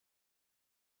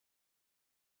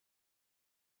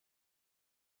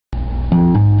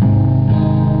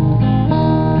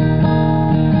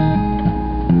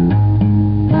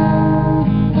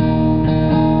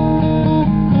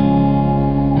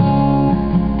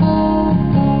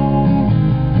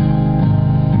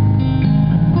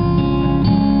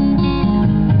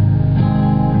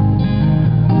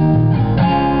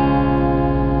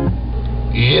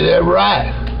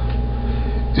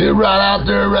It's right out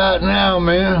there right now,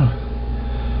 man.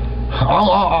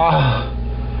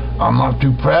 I'm not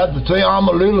too proud to say I'm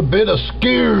a little bit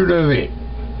scared of it.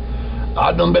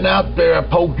 I done been out there, I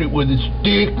poked it with a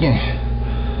stick, and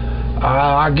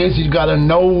I guess he's got a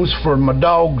nose for my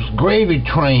dog's gravy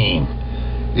train.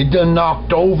 It done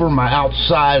knocked over my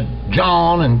outside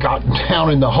john and got down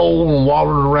in the hole and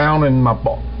watered around in my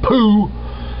poo.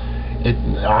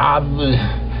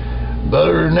 But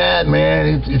other than that,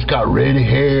 man, it's got red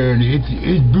hair and it's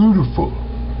beautiful.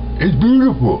 It's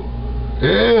beautiful.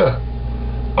 Yeah.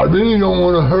 I really don't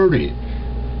want to hurt it.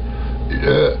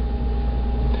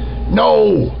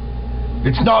 No,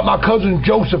 it's not my cousin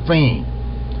Josephine.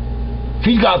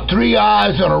 She's got 3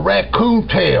 eyes and a raccoon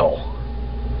tail.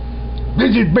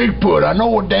 This is Bigfoot. I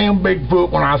know a damn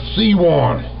Bigfoot when I see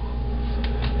one.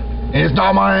 And it's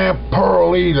not my Aunt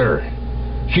Pearl either.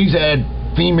 She's had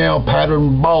female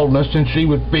pattern baldness since she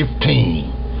was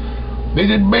 15. This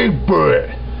is Bigfoot.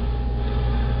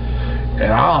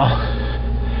 And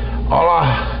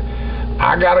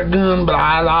I got a gun, but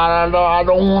I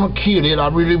don't want to kill it. I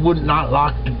really would not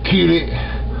like to kill it.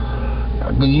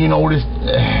 You know, this.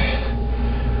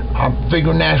 I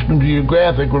figure National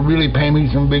Geographic would really pay me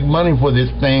some big money for this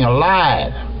thing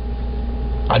alive.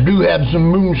 I do have some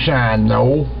moonshine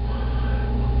though,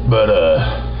 but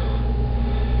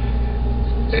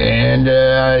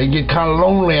it get kind of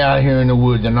lonely out here in the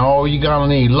woods, and all you got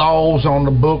any laws on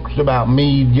the books about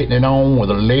me getting it on with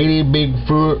a lady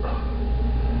Bigfoot?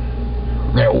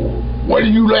 Now, what are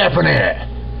you laughing at?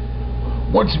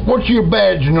 What's your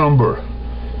badge number?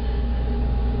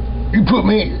 You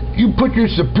put your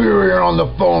superior on the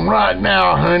phone right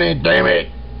now, honey, damn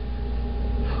it.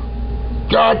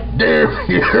 God damn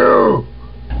you.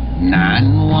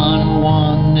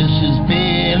 911, this is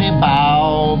Billy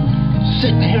Bob.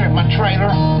 Sitting here at my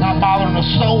trailer, not bothering a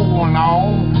soul and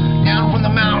all. Down from the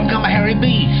mountain come a hairy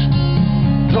beast.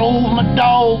 Drove my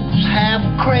dogs half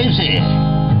crazy.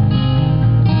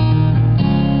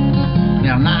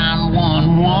 Now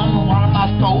 911, what am I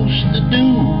supposed to do?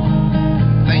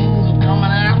 Things are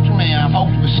coming after me. I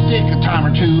poked with a stick a time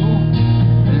or two.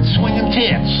 It's swinging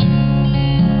tits.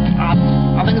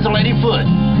 I think it's a lady foot.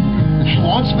 She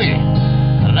wants me.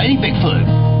 A lady Bigfoot.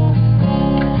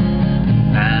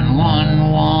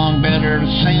 911, better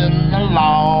send the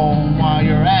law. While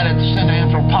you're at it, send an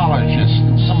anthropologist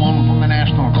and someone from the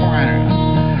National Aquarium.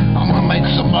 I'm gonna make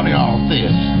some money off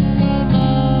this.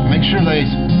 Make sure they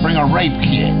bring a rape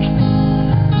kit.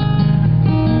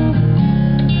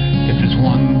 If there's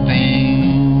one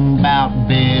thing about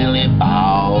Billy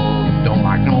Bob, don't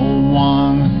like no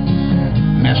one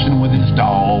messing with his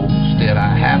dogs. Did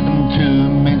I happen to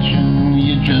mention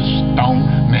you just don't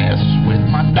mess with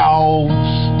my dogs?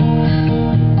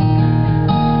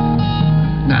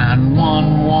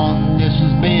 911, this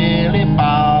is Billy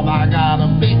Bob. I got a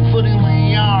Bigfoot in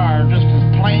the yard, just as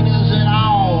plain as it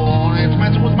all. It's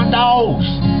messing with my dogs.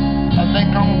 I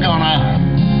think I'm gonna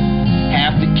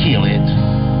have to kill it.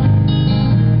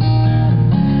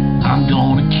 I'm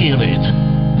gonna kill it.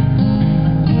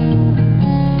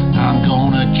 I'm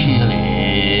gonna kill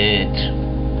it.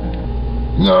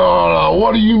 No,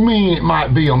 what do you mean it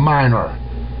might be a minor?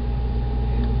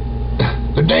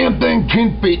 The damn thing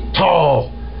 10 feet tall.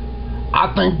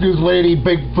 I think this lady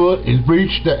Bigfoot has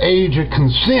reached the age of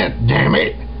consent, damn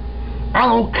it. I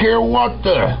don't care what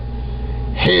the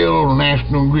hell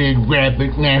National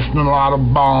Geographic, National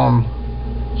Audubon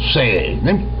say.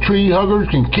 Them tree huggers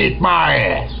can kick my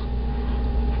ass.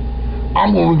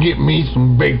 I'm gonna get me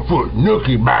some Bigfoot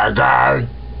nookie, by God.